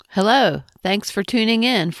Hello. Thanks for tuning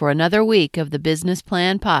in for another week of the Business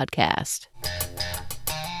Plan Podcast.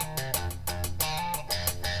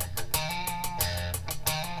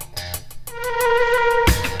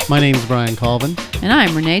 My name is Brian Colvin. And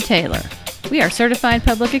I'm Renee Taylor. We are certified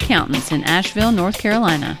public accountants in Asheville, North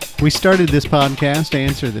Carolina. We started this podcast to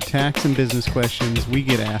answer the tax and business questions we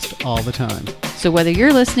get asked all the time. So whether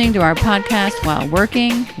you're listening to our podcast while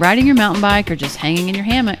working, riding your mountain bike, or just hanging in your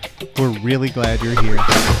hammock, we're really glad you're here.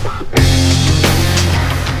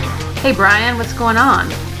 Hey Brian, what's going on?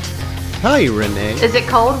 Hi, Renee. Is it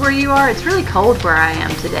cold where you are? It's really cold where I am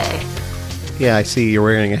today. Yeah, I see you're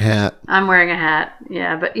wearing a hat. I'm wearing a hat,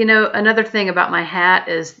 yeah. But you know, another thing about my hat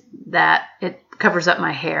is that it covers up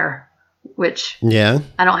my hair, which I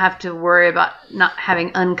don't have to worry about not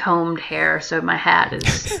having uncombed hair. So my hat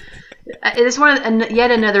is... It is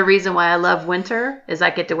yet another reason why I love winter is I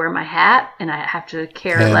get to wear my hat and I have to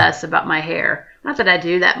care less about my hair. Not that I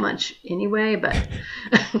do that much anyway, but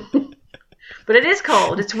but it is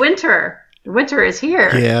cold. It's winter. Winter is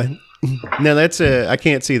here. Yeah. No, that's I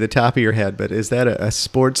can't see the top of your head, but is that a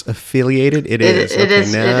sports affiliated? It is. It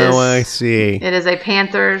is. Now I see. It is a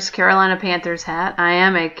Carolina Panthers hat. I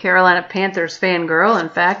am a Carolina Panthers fangirl. In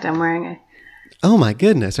fact, I'm wearing a... Oh my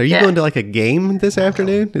goodness! Are you going to like a game this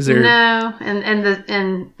afternoon? Is there? No,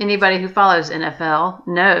 and anybody who follows NFL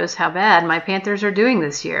knows how bad my Panthers are doing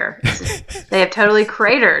this year. They have totally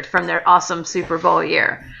cratered from their awesome Super Bowl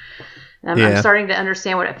year. I'm starting to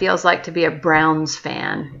understand what it feels like to be a Browns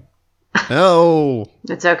fan. Oh,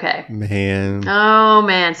 it's okay, man. Oh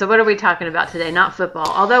man! So what are we talking about today? Not football,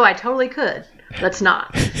 although I totally could. Let's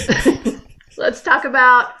not. Let's talk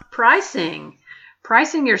about pricing.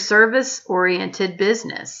 Pricing your service-oriented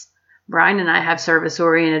business. Brian and I have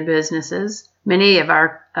service-oriented businesses. Many of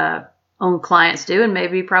our own clients do, and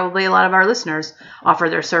maybe probably a lot of our listeners offer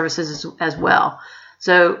their services as well.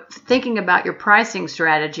 So thinking about your pricing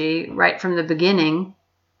strategy right from the beginning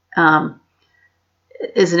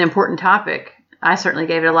is an important topic. I certainly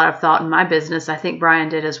gave it a lot of thought in my business. I think Brian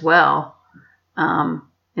did as well.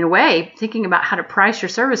 In a way, thinking about how to price your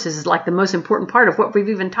services is like the most important part of what we've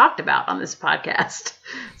even talked about on this podcast.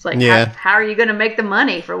 It's like, how are you going to make the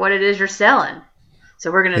money for what it is you're selling? So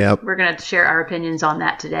we're gonna share our opinions on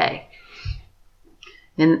that today.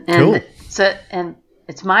 And cool. And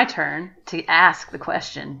it's my turn to ask the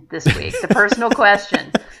question this week, the personal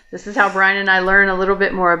question. This is how Brian and I learn a little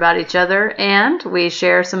bit more about each other, and we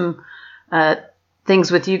share some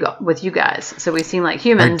things with you guys, so we seem like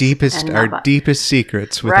humans. Our deepest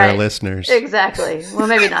secrets with our listeners. Exactly. Well,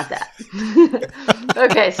 maybe not that.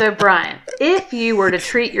 Okay, so Brian, if you were to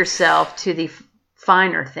treat yourself to the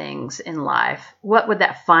finer things in life, what would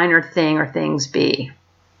that finer thing or things be?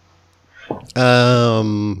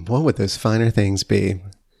 What would those finer things be?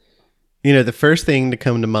 You know, the first thing to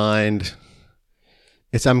come to mind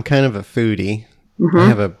is I'm kind of a foodie.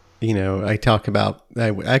 Mm-hmm.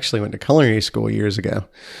 I actually went to culinary school years ago.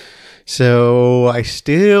 So I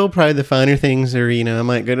still, probably the finer things are, I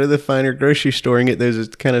might go to the finer grocery store and get those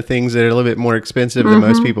kind of things that are a little bit more expensive than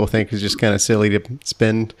most people think is just kind of silly to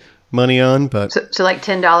spend money on. But so like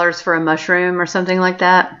 $10 for a mushroom or something like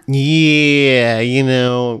that? Yeah,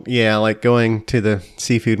 like going to the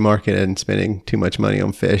seafood market and spending too much money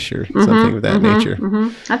on fish or something of that nature. Mm-hmm.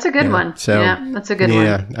 That's a good one. So, that's a good one.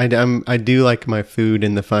 Yeah, I do like my food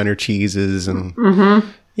and the finer cheeses and,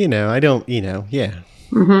 I don't,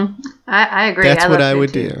 Mm-hmm. I agree. That's what I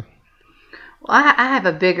would do. Well, I have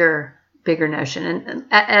a bigger notion. And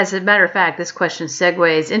as a matter of fact, this question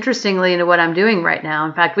segues interestingly into what I'm doing right now.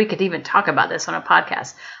 In fact, we could even talk about this on a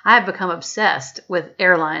podcast. I have become obsessed with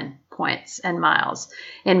airline points and miles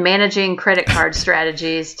and managing credit card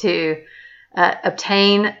strategies to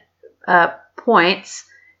obtain points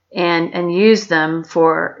and use them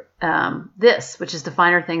for this, which is the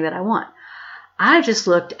finer thing that I want. I just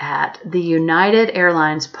looked at the United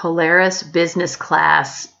Airlines Polaris business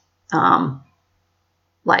class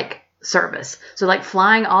service. So like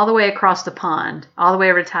flying all the way across the pond, all the way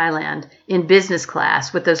over to Thailand in business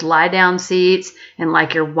class with those lie down seats and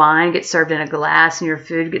like your wine gets served in a glass and your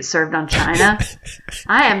food gets served on china.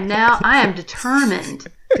 I am determined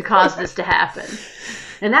to cause this to happen.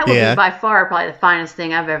 And that will be by far probably the finest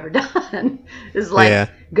thing I've ever done is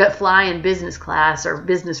gut fly in business class or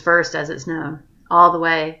business first as it's known all the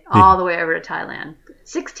way over to Thailand.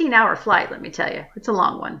 16-hour flight, let me tell you. It's a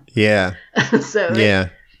long one. Yeah.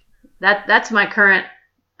 That's my current,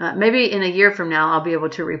 maybe in a year from now, I'll be able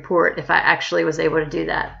to report if I actually was able to do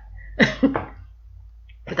that.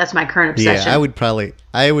 But that's my current Yeah, obsession.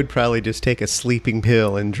 I would probably just take a sleeping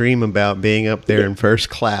pill and dream about being up there in first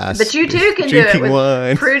class. But you too can do it with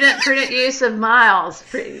wine. prudent use of miles,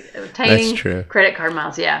 obtaining credit card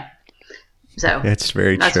miles. Yeah. So that's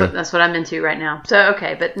very true. That's what I'm into right now. So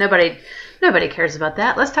okay, but nobody cares about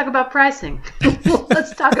that. Let's talk about pricing.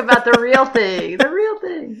 Let's talk about the real thing. The real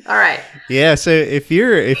thing. All right. Yeah. So if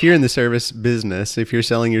you're in the service business, if you're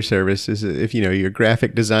selling your services, if you're a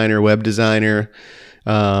graphic designer, web designer,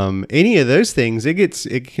 any of those things,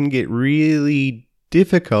 it can get really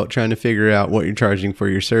difficult trying to figure out what you're charging for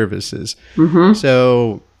your services. Mm-hmm.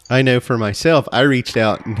 So I know for myself, I reached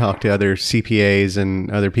out and talked to other CPAs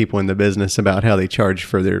and other people in the business about how they charge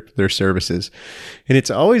for their services. And it's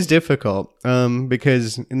always difficult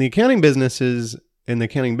because in the accounting business,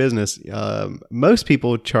 most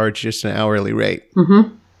people charge just an hourly rate,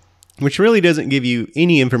 mm-hmm. which really doesn't give you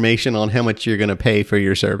any information on how much you're going to pay for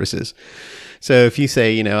your services. So if you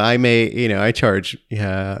say, I charge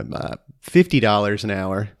 $50 an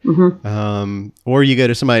hour, mm-hmm. Or you go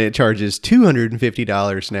to somebody that charges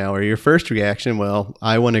 $250 an hour, your first reaction, well,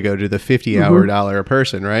 I want to go to the $50 hour a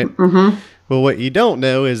person, right? Mm-hmm. Well, what you don't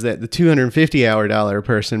know is that the $250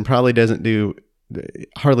 person probably doesn't do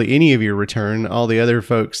hardly any of your return. All the other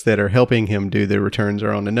folks that are helping him do the returns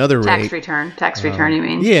are on another rate. Tax return, you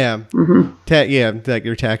mean? Yeah. Mm-hmm. Like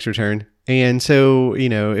your tax return. And so,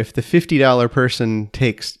 if the $50 person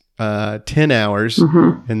takes 10 hours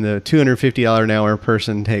mm-hmm. and the $250 an hour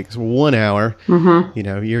person takes 1 hour, mm-hmm.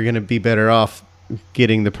 You're going to be better off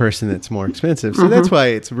getting the person that's more expensive. So mm-hmm. that's why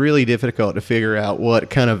it's really difficult to figure out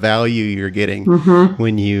what kind of value you're getting mm-hmm.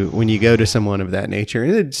 when you go to someone of that nature.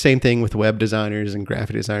 And the same thing with web designers and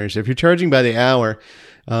graphic designers. If you're charging by the hour,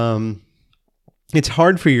 it's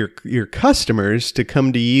hard for your customers to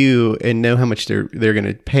come to you and know how much they're going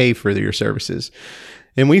to pay for your services.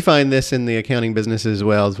 And we find this in the accounting business as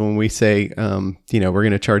well, as when we say, we're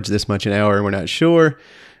going to charge this much an hour and we're not sure.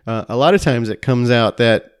 A lot of times it comes out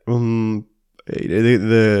that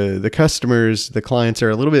the customers, the clients are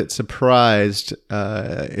a little bit surprised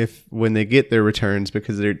when they get their returns,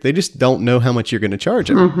 because they just don't know how much you're going to charge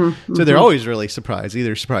them. Mm-hmm, so they're always really surprised,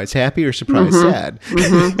 either surprised happy or surprised mm-hmm, sad.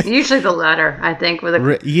 Mm-hmm. Usually the latter, I think.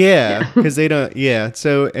 Because they don't. Yeah.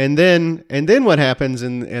 So and then what happens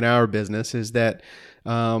in our business is that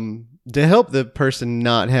to help the person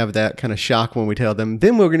not have that kind of shock when we tell them,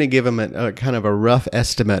 then we're going to give them a kind of a rough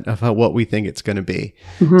estimate of what we think it's going to be.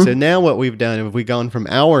 Mm-hmm. So now what we've done, if we've gone from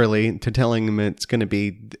hourly to telling them it's going to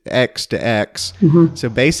be X to X. Mm-hmm. So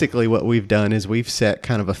basically what we've done is we've set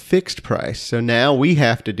kind of a fixed price. So now we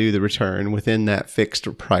have to do the return within that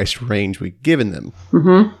fixed price range we've given them.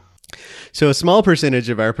 Mm-hmm. So a small percentage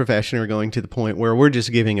of our profession are going to the point where we're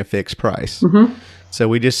just giving a fixed price. Mm-hmm. So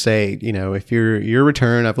we just say, if your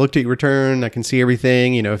return, I've looked at your return, I can see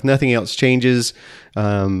everything, if nothing else changes,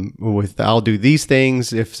 I'll do these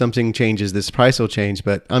things. If something changes, this price will change,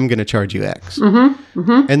 but I'm going to charge you X. Mm-hmm.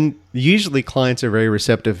 Mm-hmm. And usually clients are very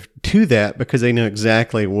receptive to that because they know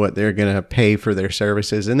exactly what they're going to pay for their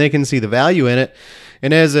services and they can see the value in it.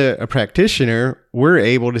 And as a practitioner, we're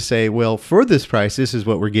able to say, well, for this price, this is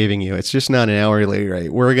what we're giving you. It's just not an hourly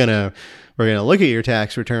rate. We're going to look at your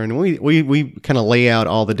tax return, and we kind of lay out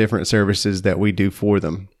all the different services that we do for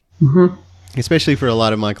them. Mm-hmm. Especially for a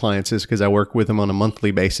lot of my clients, is because I work with them on a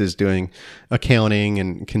monthly basis doing accounting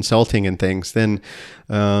and consulting and things. Then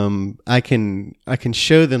I can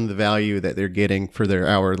show them the value that they're getting for their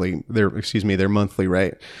monthly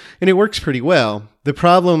rate, and it works pretty well. The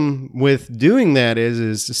problem with doing that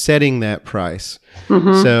is setting that price.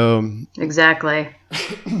 Mm-hmm. So exactly,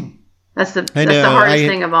 that's the hardest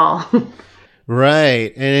thing of all.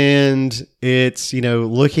 Right. And it's,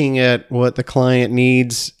 looking at what the client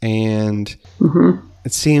needs and mm-hmm.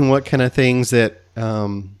 seeing what kind of things that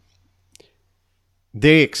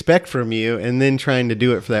they expect from you, and then trying to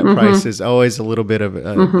do it for that mm-hmm. price is always a little bit of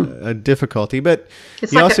a difficulty. But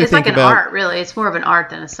it's like an art, really. It's more of an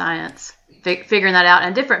art than a science, figuring that out.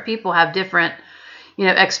 And different people have different,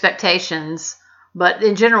 expectations. But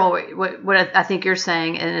in general, what I think you're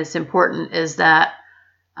saying, and it's important, is that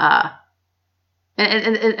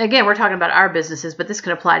And again, we're talking about our businesses, but this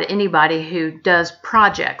can apply to anybody who does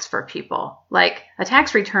projects for people. Like a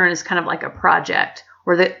tax return is kind of like a project,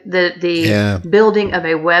 or the building of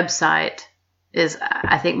a website is,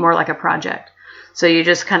 I think, more like a project. So you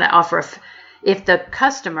just kind of offer, if the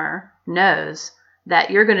customer knows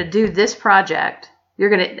that you're going to do this project, they're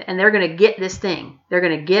going to get this thing. They're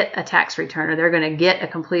going to get a tax return, or they're going to get a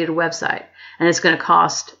completed website, and it's going to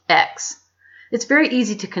cost X. It's very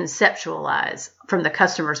easy to conceptualize from the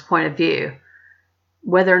customer's point of view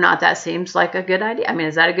whether or not that seems like a good idea. I mean,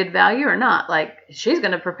 is that a good value or not? Like, she's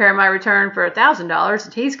going to prepare my return for $1,000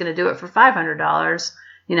 and he's going to do it for $500.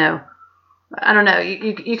 I don't know.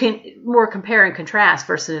 You can more compare and contrast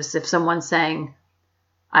versus if someone's saying,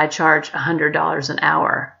 I charge $100 an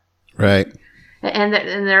hour. Right. And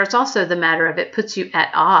there's also the matter of it puts you at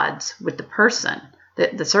odds with the person,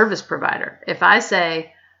 the service provider. If I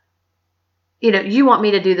say, you want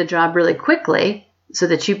me to do the job really quickly so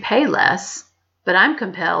that you pay less, but I'm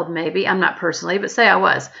compelled, maybe, I'm not personally, but say I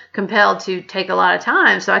was compelled to take a lot of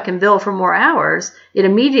time so I can bill for more hours, it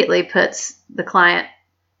immediately puts the client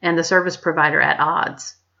and the service provider at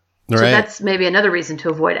odds. Right. So that's maybe another reason to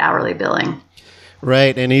avoid hourly billing.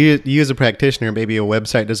 Right. And you as a practitioner, maybe a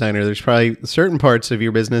website designer, there's probably certain parts of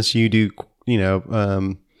your business you do,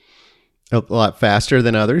 a lot faster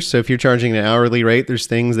than others. So if you're charging an hourly rate, there's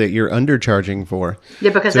things that you're undercharging for.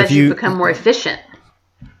 Yeah, because as you become more efficient.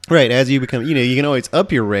 Right. As you become, you can always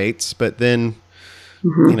up your rates, but then,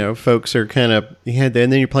 folks are kind of, and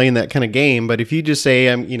then you're playing that kind of game. But if you just say,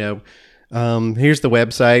 here's the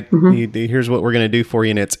website, here's what we're going to do for you,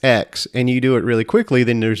 and it's X, and you do it really quickly,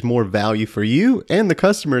 then there's more value for you, and the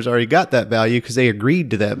customers already got that value because they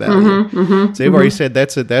agreed to that value. So they've already said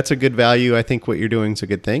that's a good value. I think what you're doing is a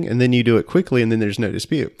good thing, and then you do it quickly, and then there's no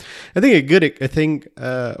dispute. I think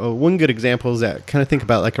one good example is that kind of think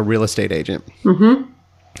about like a real estate agent.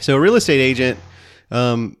 So a real estate agent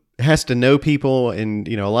has to know people, and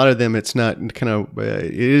a lot of them, it's not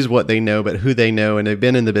it is what they know, but who they know, and they've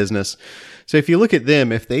been in the business. So if you look at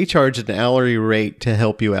them, if they charge an hourly rate to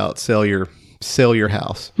help you out sell your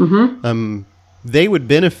house, they would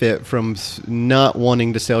benefit from not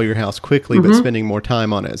wanting to sell your house quickly, but spending more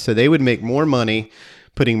time on it. So they would make more money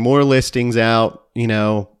putting more listings out,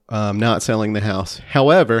 not selling the house.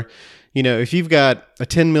 However, if you've got a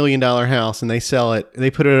 $10 million house and they sell it,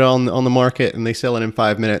 they put it on the market and they sell it in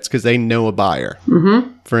 5 minutes because they know a buyer,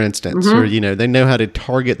 for instance, or, they know how to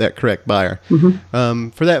target that correct buyer.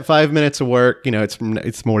 For that 5 minutes of work,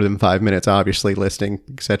 it's more than 5 minutes, obviously, listing,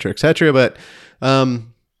 et cetera, but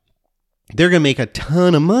they're going to make a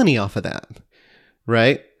ton of money off of that,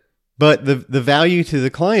 right? But the value to the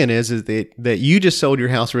client is that you just sold your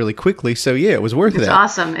house really quickly. So, yeah, it was worth it. It's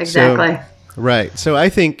awesome. Exactly. Right. So I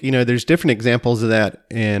think, there's different examples of that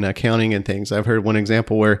in accounting and things. I've heard one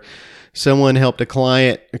example where someone helped a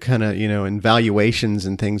client kind of, in valuations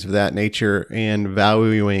and things of that nature and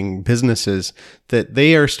valuing businesses that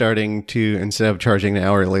they are starting to, instead of charging an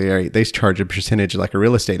hourly rate, they charge a percentage like a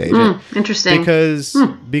real estate agent. Interesting.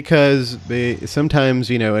 Because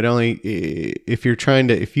sometimes, it only,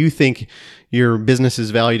 if you think your business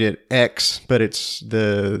is valued at X, but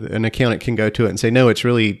an accountant can go to it and say, no, it's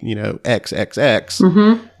really,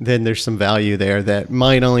 XXX, then there's some value there that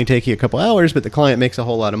might only take you a couple hours, but the client makes a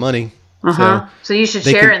whole lot of money. So you should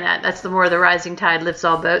share in that. That's the more the rising tide lifts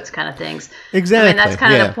all boats kind of things. Exactly. I mean, that's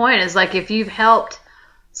kind of the point, is like if you've helped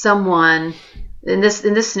someone in this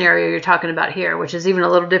scenario you're talking about here, which is even a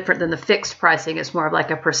little different than the fixed pricing, it's more of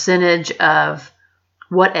like a percentage of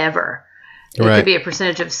whatever. It could be a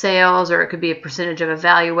percentage of sales, or it could be a percentage of a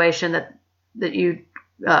valuation that you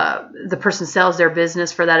the person sells their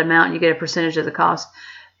business for that amount, and you get a percentage of the cost,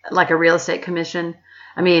 like a real estate commission.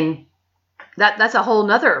 I mean, that's a whole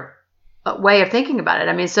nother way of thinking about it.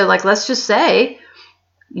 I mean, so like, let's just say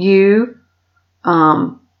you,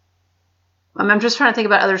 I'm just trying to think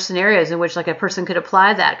about other scenarios in which like a person could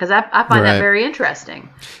apply that, because I find that very interesting.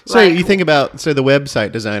 So you think about, the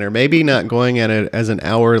website designer, maybe not going at it as an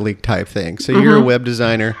hourly type thing. So you're a web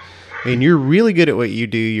designer and you're really good at what you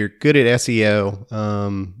do. You're good at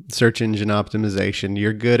SEO, search engine optimization.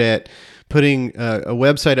 You're good at putting a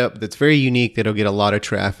website up that's very unique, that'll get a lot of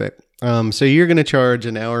traffic. So you're going to charge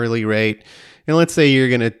an hourly rate, and let's say you're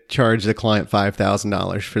going to charge the client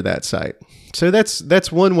 $5,000 for that site. So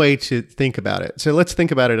that's one way to think about it. So let's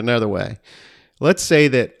think about it another way. Let's say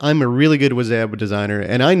that I'm a really good web designer,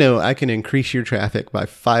 and I know I can increase your traffic by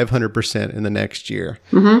 500% in the next year.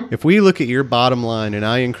 If we look at your bottom line and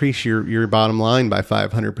I increase your bottom line by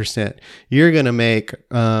 500%, you're going to make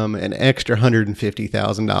an extra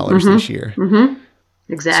 $150,000 this year.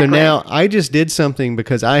 Exactly. So now I just did something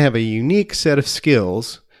because I have a unique set of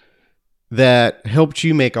skills that helped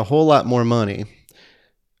you make a whole lot more money.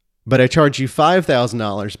 But I charge you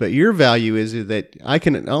 $5,000, but your value is that I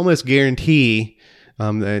can almost guarantee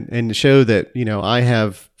and show that, I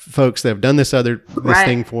have folks that have done this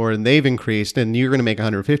thing for, and they've increased, and you're going to make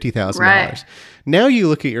 $150,000. Right. Now you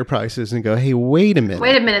look at your prices and go, hey, wait a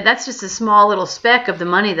minute. That's just a small little speck of the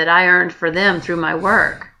money that I earned for them through my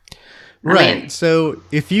work. Right. So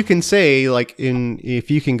if you can say,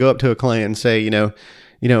 if you can go up to a client and say,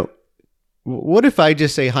 what if I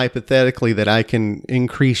just say hypothetically that I can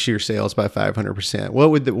increase your sales by 500%? What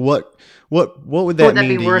would that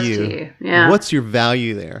mean to you? Yeah. What's your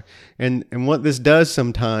value there? And what this does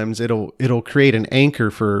sometimes, it'll create an anchor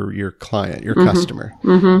for your client, your customer,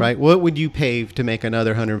 right? What would you pay to make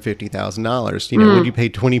another $150,000? Would you pay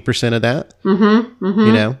 20% of that?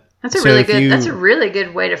 That's a really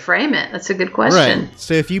good way to frame it. That's a good question. Right.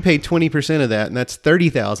 So if you pay 20% of that, and that's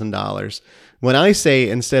 $30,000. When I say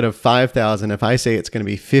instead of $5,000, if I say it's going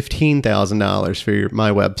to be $15,000 for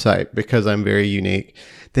my website because I'm very unique,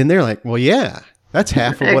 then they're like, well, yeah, that's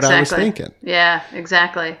half of what I was thinking. Yeah,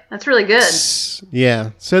 exactly. That's really good.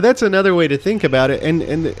 Yeah. So that's another way to think about it.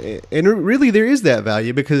 And really there is that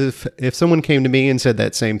value, because if someone came to me and said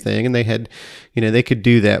that same thing and they had, they could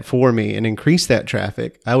do that for me and increase that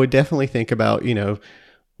traffic, I would definitely think about,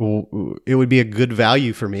 it would be a good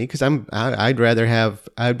value for me, because I'd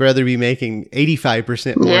rather be making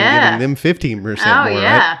 85% more and giving them 15% more.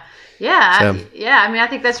 Yeah. Right? Yeah. I mean, I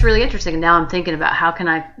think that's really interesting. Now I'm thinking about how can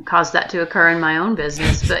I cause that to occur in my own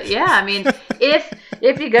business. But yeah, I mean,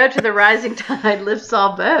 if you go to the rising tide lifts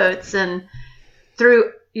all boats, and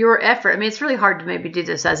through your effort, I mean, it's really hard to maybe do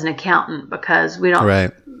this as an accountant, because we don't,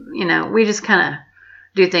 we just kind of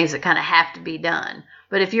do things that kind of have to be done.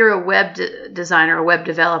 But if you're a web designer, a web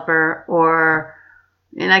developer,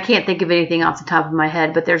 and I can't think of anything off the top of my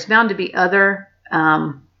head, but there's bound to be other,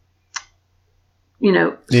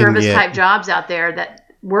 service type jobs out there that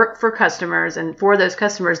work for customers, and for those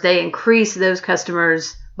customers, they increase those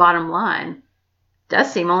customers' bottom line. It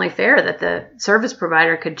does seem only fair that the service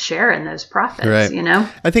provider could share in those profits, right.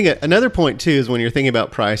 I think another point too is when you're thinking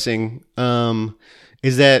about pricing,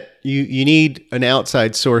 is that you need an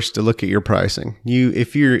outside source to look at your pricing.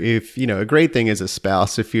 A great thing is a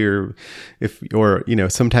spouse, or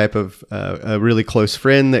some type of a really close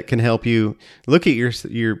friend that can help you look at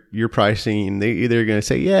your pricing, and they're either going to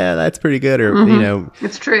say, yeah, that's pretty good, or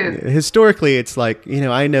it's true. Historically, it's like,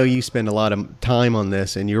 I know you spend a lot of time on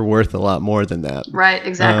this and you're worth a lot more than that. Right,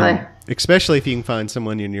 exactly. Especially if you can find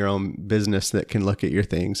someone in your own business that can look at your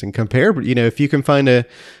things and compare. If you can find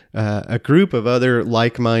a group of other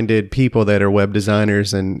like-minded people that are web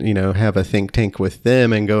designers, and have a think tank with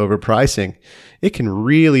them and go over pricing, it can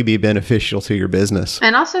really be beneficial to your business.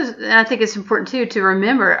 And also, I think it's important too to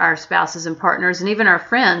remember our spouses and partners, and even our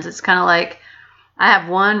friends. It's kind of like, I have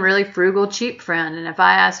one really frugal, cheap friend, and if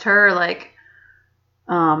I asked her, like,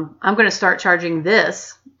 I'm going to start charging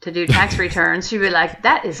this to do tax returns, she'd be like,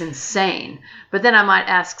 that is insane. But then I might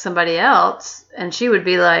ask somebody else, and she would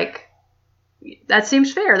be like, that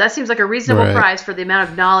seems fair. That seems like a reasonable price for the amount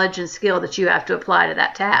of knowledge and skill that you have to apply to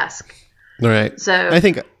that task. Right. So I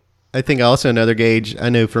think also another gauge I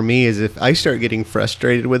know for me is if I start getting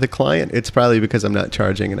frustrated with a client, it's probably because I'm not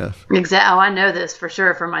charging enough. Exactly. Oh, I know this for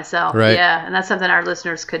sure for myself. Right. Yeah. And that's something our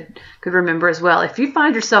listeners could remember as well. If you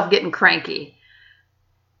find yourself getting cranky,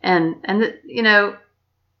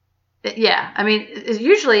 yeah, I mean,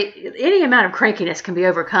 usually any amount of crankiness can be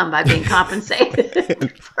overcome by being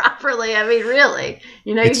compensated properly. I mean, really,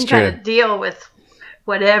 you can kind of deal with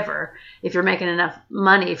whatever if you're making enough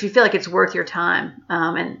money, if you feel like it's worth your time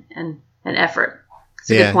and effort. It's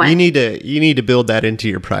a good point. You need to build that into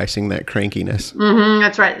your pricing, that crankiness.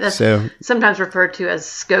 That's right. That's sometimes referred to as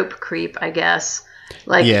scope creep, I guess.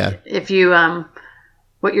 Like if you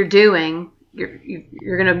what you're doing.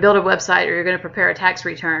 You're going to build a website, or you're going to prepare a tax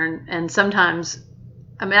return. And sometimes,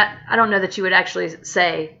 I don't know that you would actually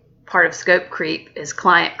say part of scope creep is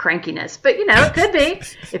client crankiness, but it could be.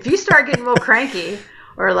 If you start getting real cranky,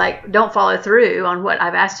 or like don't follow through on what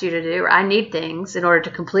I've asked you to do, or I need things in order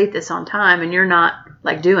to complete this on time, and you're not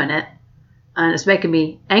like doing it, and it's making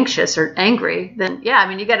me anxious or angry, then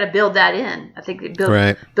you got to build that in. I think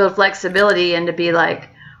build flexibility, and to be like,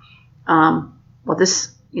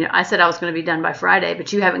 this. I said I was going to be done by Friday,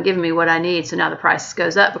 but you haven't given me what I need. So now the price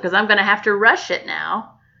goes up because I'm going to have to rush it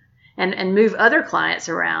now and move other clients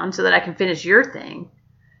around so that I can finish your thing.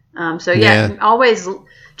 Always,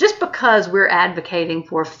 just because we're advocating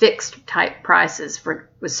for fixed type prices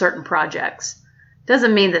with certain projects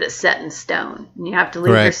doesn't mean that it's set in stone. And you have to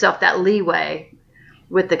leave yourself that leeway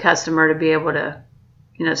with the customer to be able to,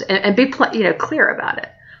 and be clear about it.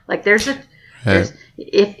 Like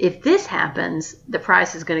if this happens, the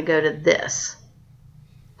price is going to go to this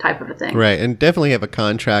type of a thing. Right. And definitely have a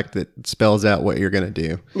contract that spells out what you're going to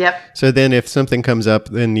do. Yep. So then if something comes up,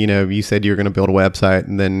 then, you said you're going to build a website,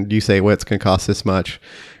 and then you say, well, it's going to cost this much.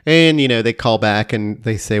 And, they call back and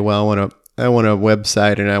they say, well, a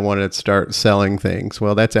website and I want to start selling things.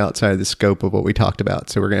 Well, that's outside the scope of what we talked about.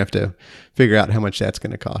 So we're going to have to figure out how much that's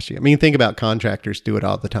going to cost you. I mean, think about contractors do it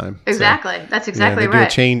all the time. Exactly. So, that's exactly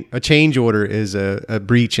right. A change order is a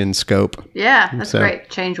breach in scope. Yeah, that's great.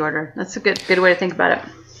 Change order. That's a good way to think about it.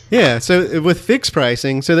 Yeah. So with fixed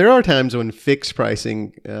pricing, so there are times when fixed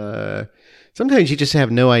pricing, sometimes you just have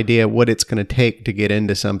no idea what it's going to take to get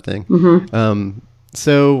into something. Mm-hmm.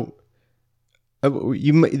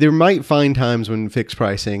 There might find times when fixed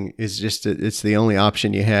pricing is just it's the only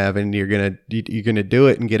option you have, and you're gonna do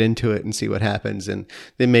it and get into it and see what happens, and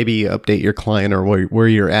then maybe you update your client or where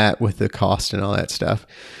you're at with the cost and all that stuff.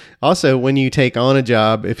 Also, when you take on a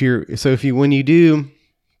job, when you do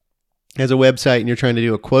as a website and you're trying to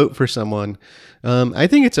do a quote for someone, I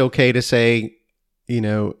think it's okay to say,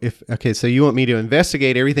 so you want me to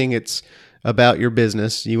investigate everything about your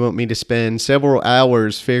business. You want me to spend several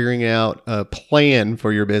hours figuring out a plan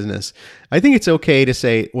for your business. I think it's okay to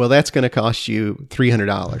say, well, that's going to cost you $300.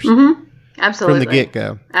 Mm-hmm. Absolutely. From the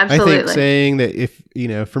get-go. Absolutely. I think saying that if,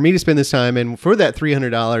 for me to spend this time and for that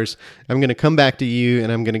 $300, I'm going to come back to you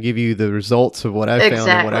and I'm going to give you the results of what I found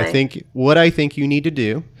and what I think you need to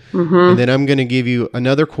do. Mm-hmm. And then I'm going to give you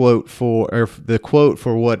another quote for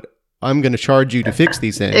what I'm going to charge you to fix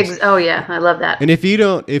these things. Oh yeah, I love that. And if you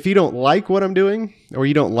don't like what I'm doing, or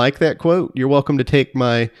you don't like that quote, you're welcome to take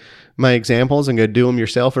my examples and go do them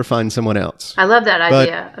yourself or find someone else. I love that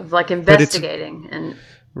idea of like investigating and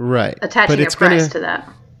attaching a price to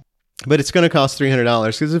that. But it's going to cost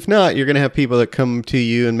 $300, because if not, you're going to have people that come to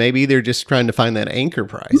you and maybe they're just trying to find that anchor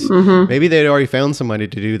price. Mm-hmm. Maybe they'd already found somebody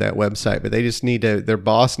to do that website, but they just their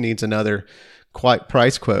boss needs another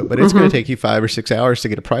price quote, but it's going to take you 5 or 6 hours to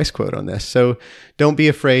get a price quote on this. So don't be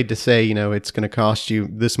afraid to say, it's going to cost you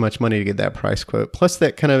this much money to get that price quote. Plus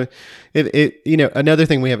that kind of, another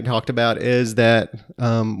thing we haven't talked about is that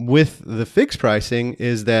with the fixed pricing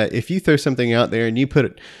is that if you throw something out there and you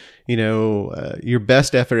put your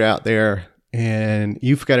best effort out there and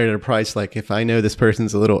you've got it at a price, like if I know this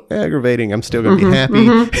person's a little aggravating, I'm still going to be happy.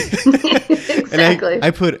 Mm-hmm. Exactly. And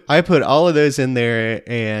I put all of those in there,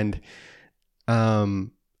 and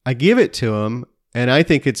I give it to them, and I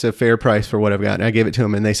think it's a fair price for what I've got. And I give it to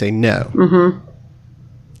them, and they say no. Mm-hmm.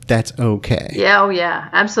 That's okay. Yeah. Oh, yeah.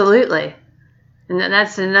 Absolutely. And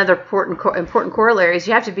that's another important corollary is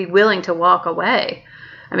you have to be willing to walk away.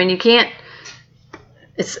 I mean, you can't.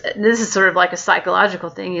 This is sort of like a psychological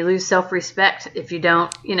thing. You lose self-respect if you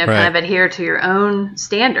don't, kind of adhere to your own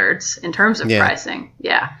standards in terms of pricing.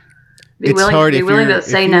 Yeah. It's hard if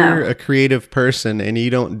you're a creative person and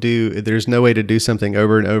there's no way to do something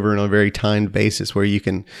over and over on a very timed basis where you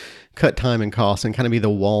can cut time and cost and kind of be the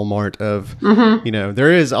Walmart of,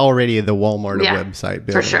 there is already the Walmart of website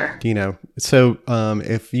building. For sure. So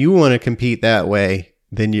if you want to compete that way,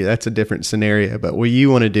 then that's a different scenario. But what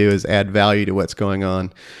you want to do is add value to what's going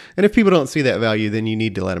on. And if people don't see that value, then you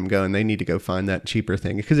need to let them go, and they need to go find that cheaper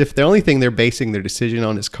thing. Because if the only thing they're basing their decision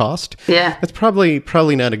on is cost, that's probably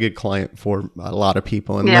not a good client for a lot of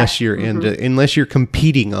people unless you're unless you're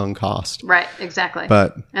competing on cost. Right, exactly.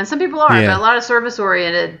 And some people are, but a lot of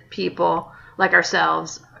service-oriented people like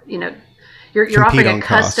ourselves, you're offering a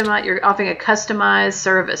customized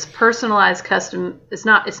service, personalized custom. It's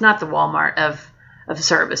not the Walmart of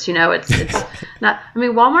service, it's not. I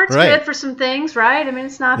mean, Walmart's good for some things, right? I mean,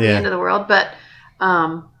 it's not the end of the world, but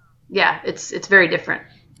it's very different.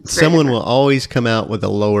 Someone will always come out with a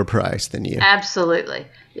lower price than you. Absolutely.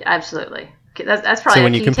 That's probably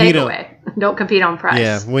a key takeaway. Don't compete on price.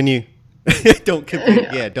 Yeah, when you don't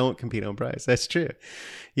compete. Don't compete on price. That's true.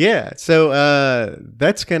 Yeah, so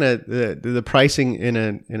that's kind of the pricing in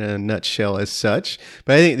a nutshell as such.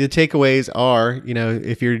 But I think the takeaways are,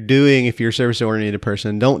 if you're a service-oriented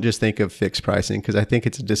person, don't just think of fixed pricing, because I think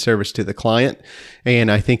it's a disservice to the client, and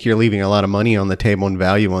I think you're leaving a lot of money on the table and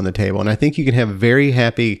value on the table. And I think you can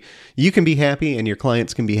be happy, and your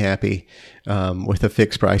clients can be happy with a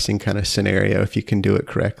fixed pricing kind of scenario if you can do it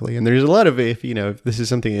correctly. And there's a lot of, if this is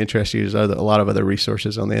something that interests you, there's a lot of other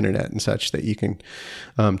resources on the internet and such that you can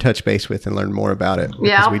touch base with and learn more about it.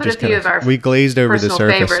 Yeah, I'll put a few of our we glazed over the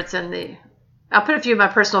surface. Favorites I'll put a few of my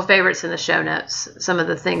personal favorites in the show notes. Some of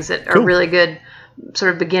the things that are really good,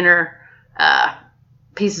 sort of beginner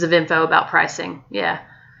pieces of info about pricing. Yeah.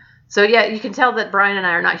 So you can tell that Brian and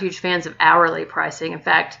I are not huge fans of hourly pricing. In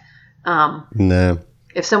fact, no.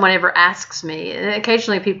 If someone ever asks me, and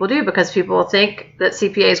occasionally people do because people think that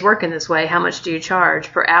CPAs work in this way, how much do you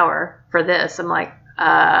charge per hour for this? I'm like,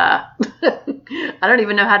 I don't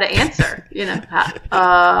even know how to answer,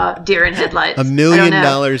 deer in headlights. $1 million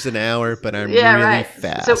an hour, but I'm really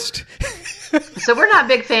fast. So we're not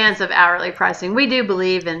big fans of hourly pricing. We do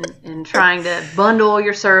believe in trying to bundle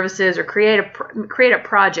your services or create a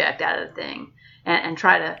project out of the thing and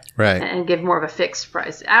try to and give more of a fixed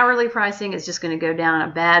price. Hourly pricing is just going to go down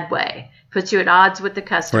a bad way. Puts you at odds with the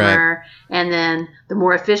customer, and then the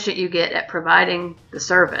more efficient you get at providing the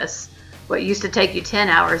service, what used to take you 10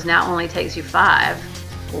 hours now only takes you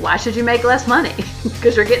 5. Well, why should you make less money?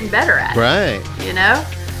 Because you're getting better at it. Right. You know?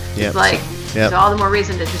 Yep. It's like, so all the more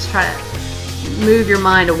reason to just try to move your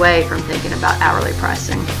mind away from thinking about hourly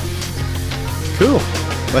pricing. Cool.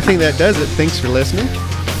 Well, I think that does it. Thanks for listening.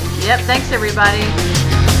 Yep. Thanks, everybody.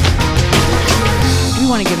 We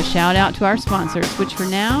want to give a shout out to our sponsors, which for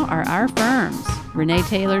now are our firms,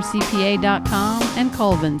 ReneeTaylorCPA.com and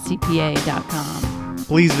ColvinCPA.com.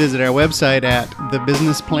 Please visit our website at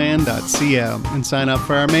thebusinessplan.co and sign up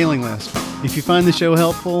for our mailing list. If you find the show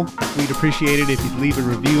helpful, we'd appreciate it if you'd leave a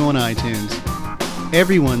review on iTunes.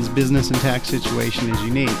 Everyone's business and tax situation is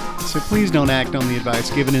unique, so please don't act on the advice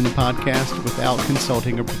given in the podcast without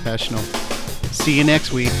consulting a professional. See you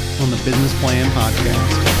next week on the Business Plan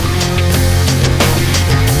Podcast.